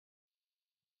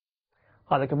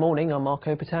Hi there, good morning. I'm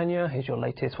Marco Britannia. Here's your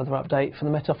latest weather update from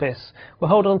the Met Office. We'll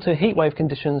hold on to heatwave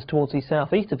conditions towards the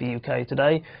south-east of the UK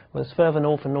today, whereas further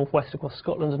north and north-west across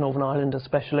Scotland and Northern Ireland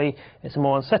especially, it's a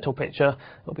more unsettled picture.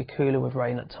 It'll be cooler with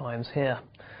rain at times here.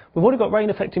 We've already got rain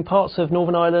affecting parts of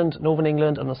Northern Ireland, Northern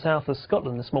England and the south of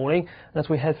Scotland this morning, and as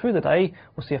we head through the day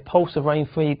we'll see a pulse of rain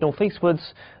feed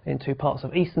northeastwards into parts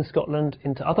of eastern Scotland,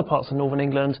 into other parts of Northern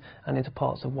England and into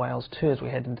parts of Wales too as we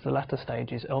head into the latter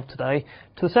stages of today.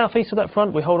 To the southeast of that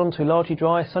front we hold on to largely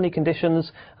dry, sunny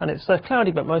conditions, and it's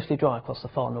cloudy but mostly dry across the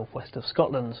far northwest of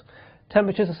Scotland.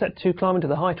 Temperatures are set to climb into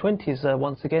the high 20s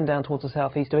once again down towards the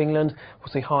southeast of England. We'll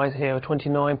see highs here of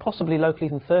 29, possibly locally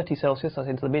even 30 Celsius, that's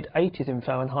into the mid-80s in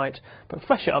Fahrenheit, but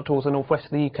fresher up towards the northwest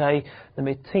of the UK, the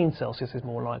mid-teens Celsius is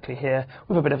more likely here,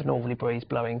 with a bit of a northerly breeze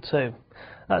blowing too.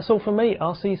 That's all from me.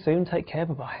 I'll see you soon. Take care.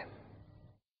 Bye-bye.